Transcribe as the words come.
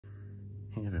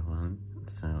Hey everyone,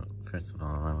 so first of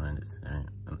all I wanted to say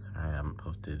I'm sorry I haven't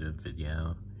posted a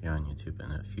video here on YouTube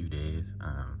in a few days.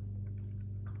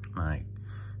 My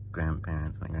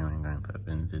grandparents, my grandma and grandpa have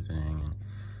been visiting, and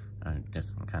I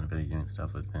just I'm kind of busy doing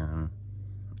stuff with them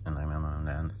and like my mom and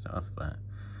dad and stuff, but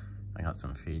I got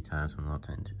some free time, some little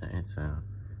time today, so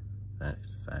I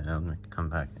decided I'm gonna come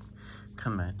back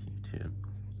to YouTube.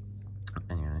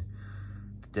 Anyway,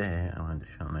 today I wanted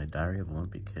to show my Diary of a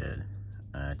Wimpy Kid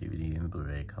DVD and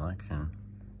Blu-ray collection.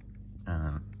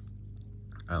 I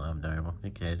love Diary of a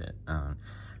Wimpy Kid. I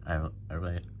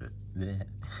relate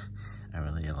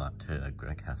a lot to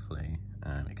Greg Heffley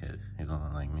because he's a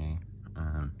lot like me.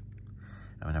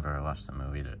 Whenever I watch the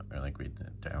movie or like read the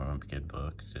Diary of a Wimpy Kid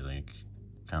books, it like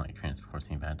kind of like transports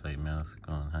me back to like middle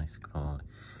school and high school.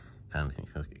 Kind of makes me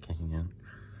feel like a kid again.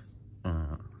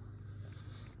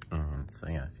 And so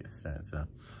yeah, let's get started. So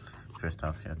first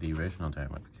off, we have the original Diary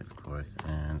of a Wimpy Kid, of course,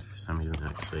 and for some reason I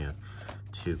actually have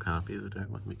 2 copies of Diary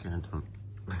of a Wimpy Kid. I don't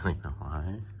really know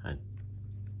why.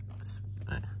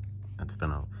 It's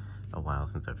been a while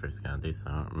since I first got these,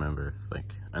 so I don't remember if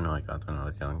like, I know I got them when I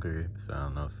was younger, so I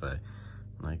don't know if I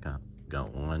like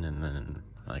got one and then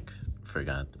like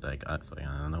forgot that I got, so I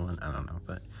got another one. I don't know,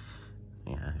 but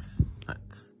yeah,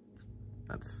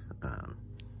 that's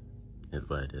is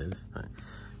what it is. But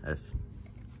I have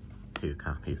 2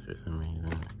 copies for some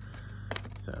reason.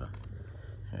 So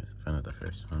here's the front of the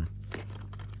first one.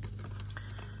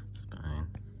 Spine.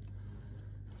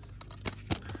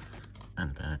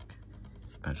 And back.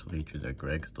 Special features are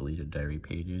Greg's deleted diary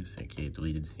pages, aka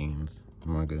deleted scenes,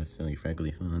 Margot's silly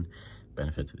freckly fun,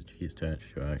 benefits of the cheese touch,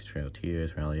 Rock's trail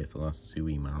tears, Rally at the lost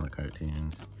Suey Mama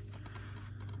cartoons.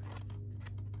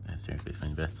 That seriously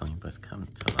funny best-selling books come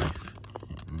to life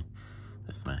in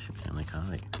the Smashing Family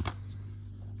comic.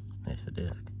 There's the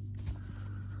disc.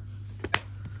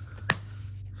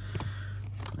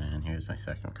 And here's my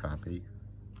second copy.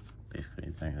 Basically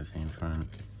exactly the same front,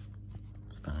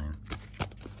 spine,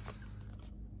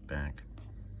 back,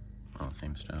 all the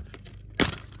same stuff.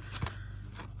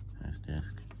 There's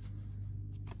disc.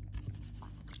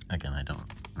 Again, I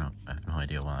have no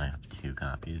idea why I have 2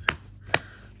 copies of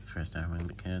the first Diary of a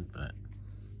Wimpy Kid, but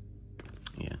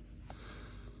yeah,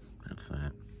 that's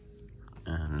that.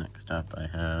 And next up I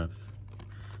have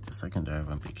the second Diary of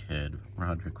a Wimpy Kid,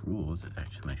 Roderick Rules. It's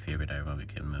actually my favorite Diary of a Wimpy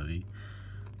Kid movie.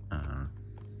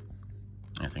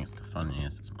 I think it's the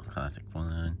funniest, it's the most classic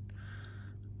one.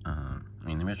 I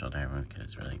mean, the original Diary of a Wimpy Kid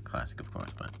is really classic, of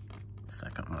course, but the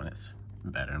second one is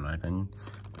better in my opinion.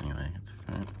 Anyway, it's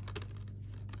front,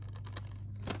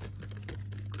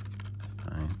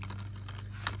 spine,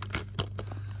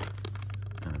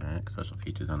 and back. Special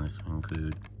features on this one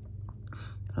include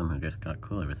Summer Just Got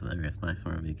Cooler with hilarious My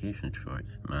Summer Vacation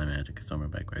shorts, My Magic Summer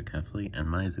by Greg Heffley, and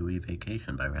My Zooey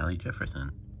Vacation by Riley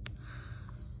Jefferson.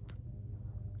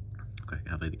 Greg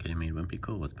Heffley, the kid who made Wimpy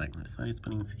cool, was back in the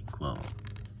side-spinning sequel.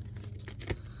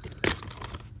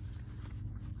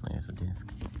 There's a disc.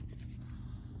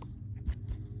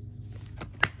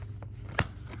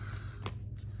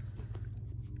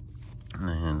 And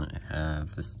then I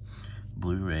have this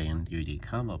Blu-ray and DVD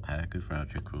combo pack of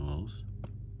Roderick Rules.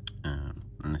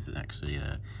 And this is actually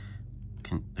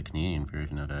the Canadian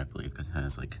version of it, I believe, because it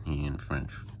has like Canadian French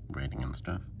writing and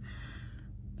stuff.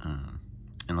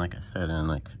 And like I said, and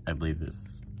like I believe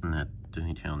this in that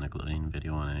Disney Channel Nickelodeon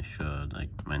video when I showed like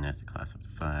my Nested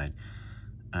Classified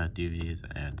DVDs,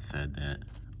 I had said that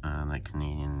like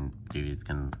Canadian DVDs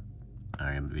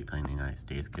are able to be played in the United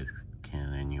States because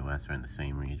Canada and US are in the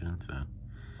same region, so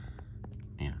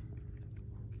yeah.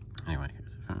 Anyway,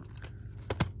 here's the front.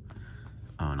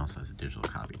 Oh, and also has a digital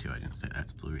copy too. I didn't say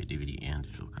that's Blu-ray, DVD, and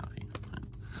digital copy. But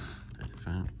there's the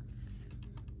front,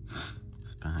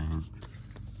 spine,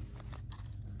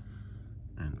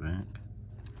 and back.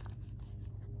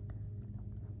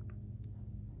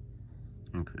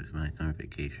 Includes My Summer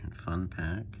Vacation Fun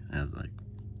Pack. It has like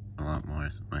a lot more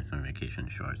My Summer Vacation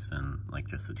shorts than like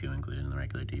just the 2 included in the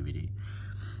regular DVD.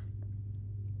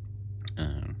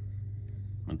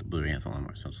 But the Blu-ray has a lot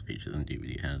more special features than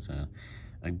DVD. It has a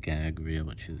gag reel,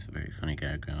 which is a very funny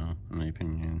gag reel, in my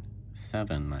opinion.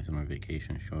 7 My Summer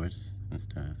Vacation shorts and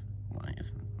stuff. Why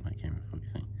isn't my camera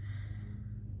focusing?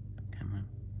 Come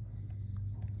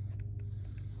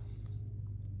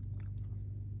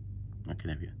on. Okay,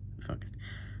 there we go. Focused.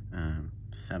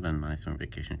 7 My Summer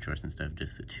Vacation shorts instead of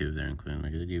just the 2 that are included in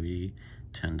the regular DVD.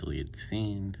 10 deleted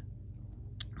scenes.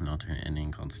 An alternate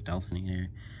ending called Stealth Eater.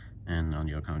 And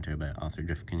audio commentary by author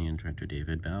Jeff Kinney and director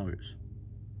David Bowers.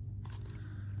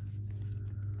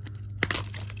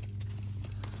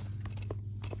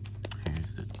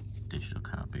 Here's the digital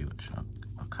copy, which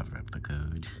I'll cover up the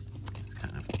code. It's kind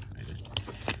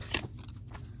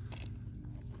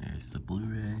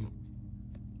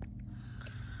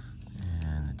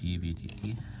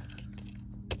DVD.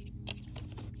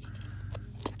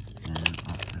 And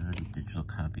also the digital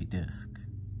copy disc.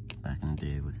 Back in the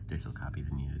day with digital copies,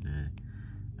 you needed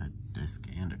a disc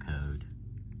and a code.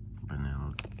 But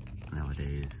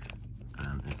nowadays,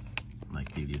 it's like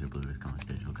DVDs or Blu-rays come with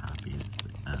digital copies.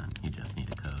 You just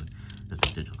need a code. There's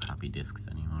no digital copy discs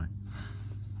anymore.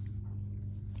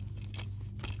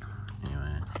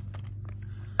 Anyway,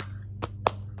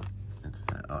 it's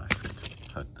oh, I forgot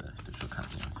to put the digital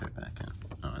copy insert back in.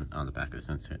 Oh, on the back of this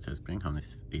insert it says, "Bring home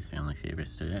these family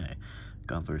favorites today."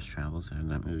 Gulliver's Travels. I heard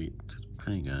that movie. It's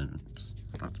pretty good. It's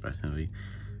not the best movie.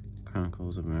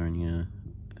 Chronicles of Narnia.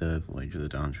 The Voyage of the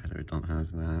Dawn Treader. Don't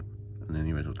have that. And then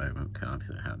the original Diamond could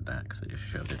obviously have that because I just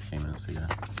showed it a few minutes ago.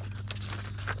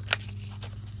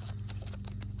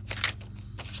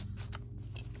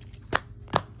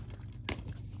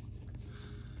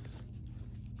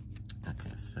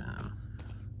 Okay, so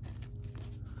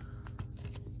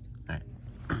alright.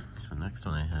 So next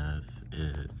one I have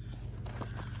is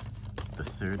the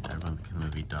third Diamond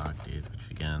movie, Dog Days, which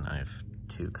again I have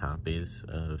 2 copies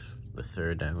of the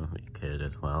third Diamond Kid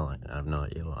as well. I have no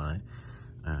idea why.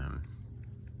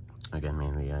 Again,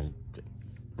 maybe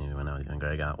when I was younger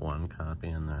I got 1 copy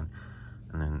and then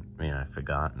I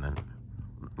forgot and then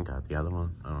got the other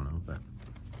one. I don't know, but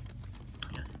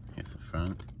yeah, here's the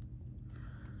front.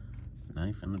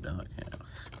 Knife in the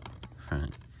doghouse.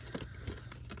 Front.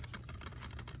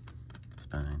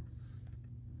 Spine.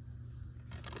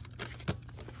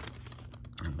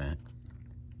 And back.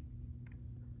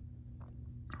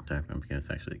 Diamond Kid is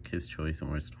actually Kids' Choice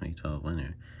Awards 2012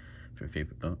 winner for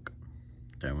favorite book.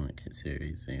 Diamond Kid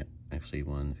series, they actually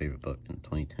won favorite book in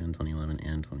 2010, 2011,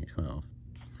 and 2012. So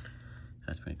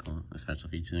that's pretty cool. The special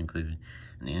features include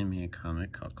an animated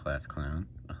comic called Class Clown,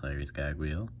 a hilarious gag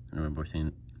reel,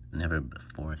 and never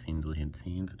before seen deleted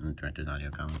scenes, and the director's audio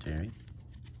commentary.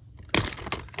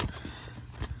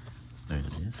 There's a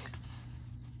disc.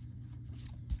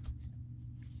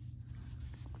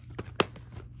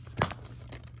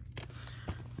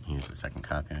 Here's the second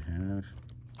copy I have.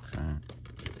 Front.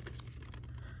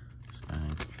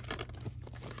 Spine.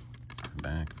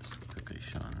 Back. Just quickly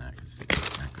showing that because it's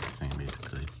exactly the same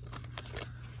basically.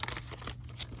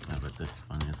 But this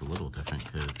one is a little different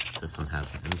because this one has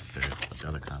an insert, but the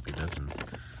other copy doesn't.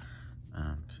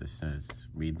 So it says,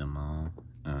 read them all.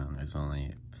 There's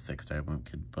only 6 Diamond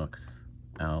Kid books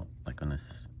out, like when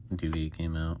this DVD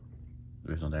came out.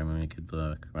 The original Diamond Kid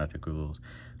book, Project Rules,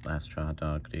 Last Straw,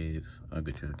 Dog Days, A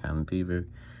Good Trip, Cabin Fever,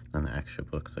 then the extra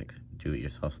books like Do It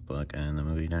Yourself book and the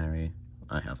movie diary.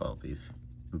 I have all these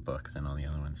books and all the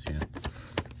other ones too.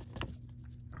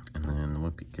 And then the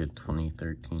Wimpy Kid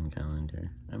 2013 calendar.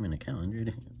 I'm in a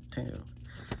calendar too.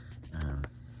 I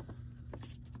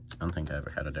don't think I ever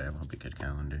had a Wimpy Kid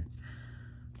calendar.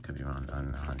 Could be wrong,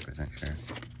 I'm not 100% sure.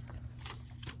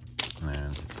 And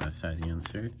then to the side of the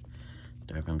insert,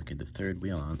 Wimpy Kid the third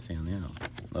wheel on sale now.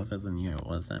 Love as in year.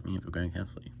 What does that mean for Greg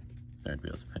Heffley? Third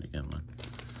wheel's a pretty good one.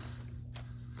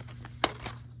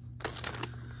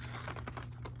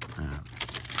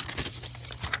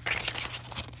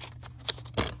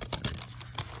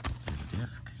 There's a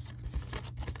disc.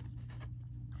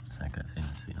 Is that good?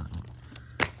 See on it.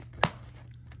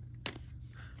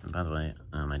 And by the way,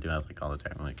 I do have like all the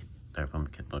Wimpy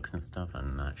Kid books and stuff.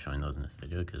 I'm not showing those in this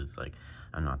video because like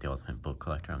I'm not the ultimate book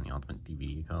collector. I'm the ultimate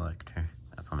DVD collector.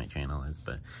 That's what my channel is.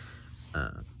 But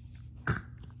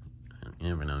you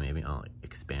never know. Maybe I'll like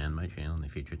expand my channel in the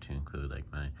future to include like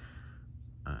my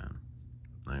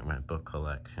book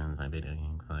collections, my video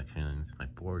game collections, my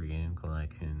board game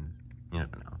collections. You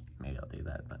never know. Maybe I'll do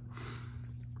that, but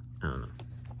I don't know.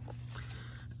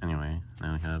 Anyway,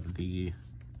 now we have the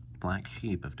black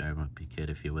sheep of Wimpy Kid,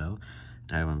 if you will.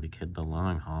 Wimpy Kid: The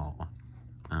Long Haul.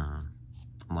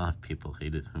 A lot of people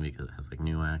hate this movie because it has like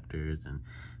new actors and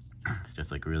it's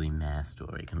just like a really meh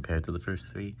story compared to the first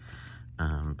 3.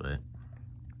 But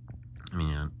I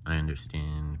mean, I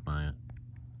understand why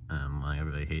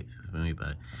everybody hates this movie,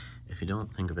 but if you don't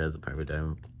think of it as a part of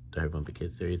a Wimpy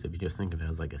Kid series, if you just think of it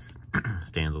as like a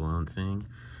standalone thing,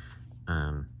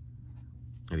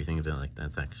 if you think of it like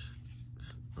that's actually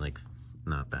like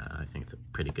not bad. I think it's a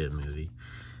pretty good movie.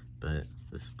 But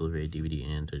this Blu-ray, DVD,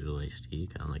 and digital HD,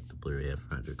 kind of like the Blu-ray of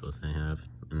Project Rules I have,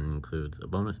 and includes a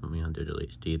bonus movie on digital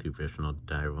HD, the original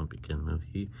Wimpy Kid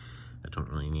movie. I don't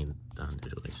really need the on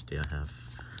digital HD. I have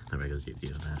the regular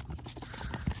DVD of that.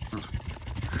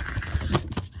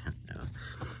 Yeah.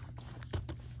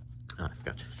 Oh, I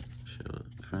forgot to show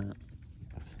the front.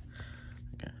 Oops.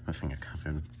 Okay, my finger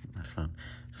covered my front,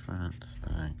 spine.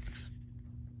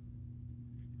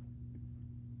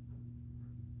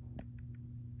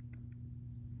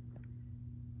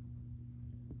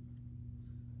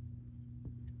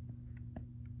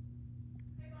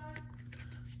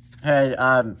 Hey,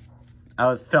 I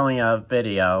was filming a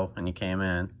video when you came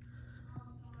in. Oh,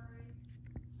 sorry.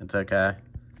 It's okay.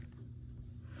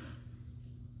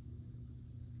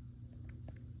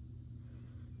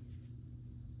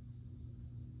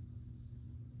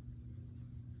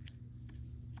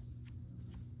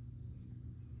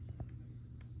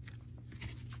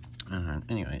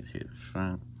 Anyways, here's the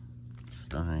front,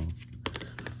 spine,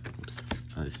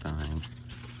 other spine,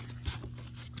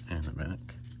 and the back.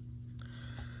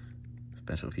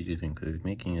 Special features include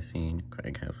making a scene,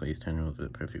 Craig Halfway's 10 rules of the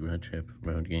perfect road trip,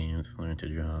 road games, learn to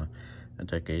draw, a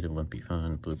decade of Wimpy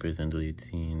fun, bloopers and deleted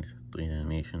scenes, 3D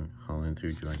animation, hauling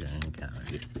through Georgia and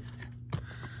gallery.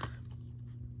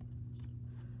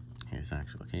 Here's the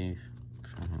actual case,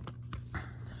 front,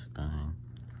 spine,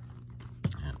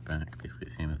 and back, basically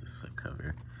the same as the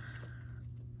slipcover.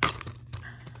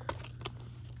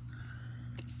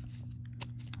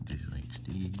 Digital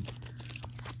HD.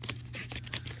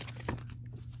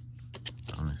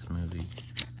 On this movie.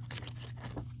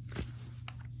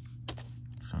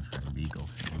 Sounds like a Beagle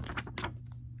thing.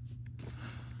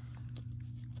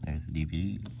 There's the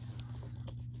DVD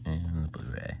and the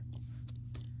Blu-ray.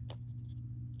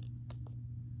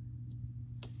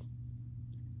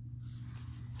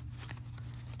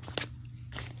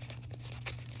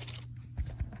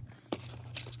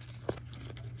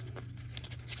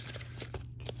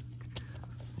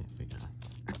 Here we go.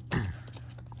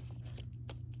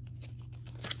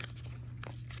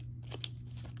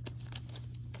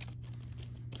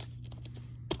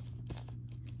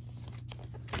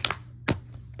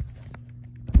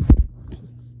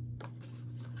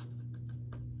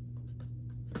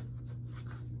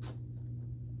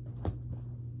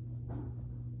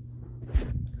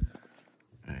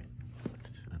 Alright,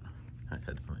 so I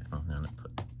said to put my phone down and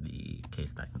put the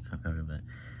case back and stuff over, but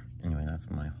anyway, that's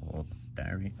my whole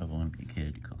Diary of a Wimpy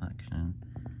Kid collection.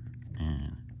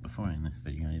 And before I end this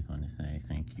video, I just want to say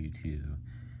thank you to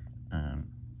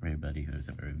everybody who's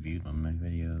ever reviewed one of my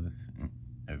videos, and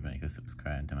everybody who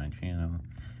subscribed to my channel.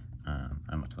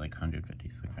 I'm up to like 150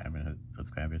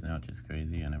 subscribers now, which is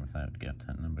crazy. I never thought I would get up to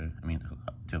that number. I mean,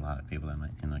 to a lot of people that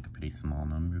might seem like a pretty small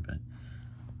number, but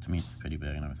to me it's pretty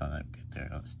big. I never thought I'd get there.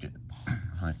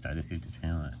 When I started this YouTube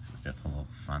channel, it was just a little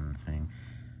fun thing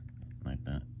like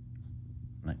that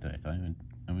I thought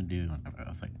I would do whenever I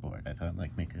was like bored. I thought I'd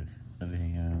like make a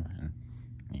video, and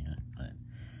yeah, but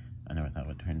I never thought it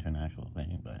would turn into an actual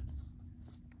thing. But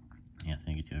yeah,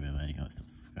 thank you to everybody who has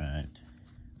subscribed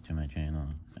to my channel.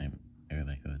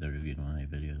 Everybody who has ever reviewed one of my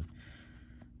videos.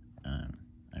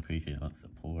 I appreciate all the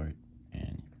support,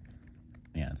 and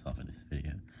yeah, that's all for this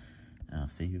video. I'll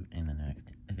see you in the next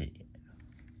video.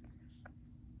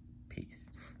 Peace.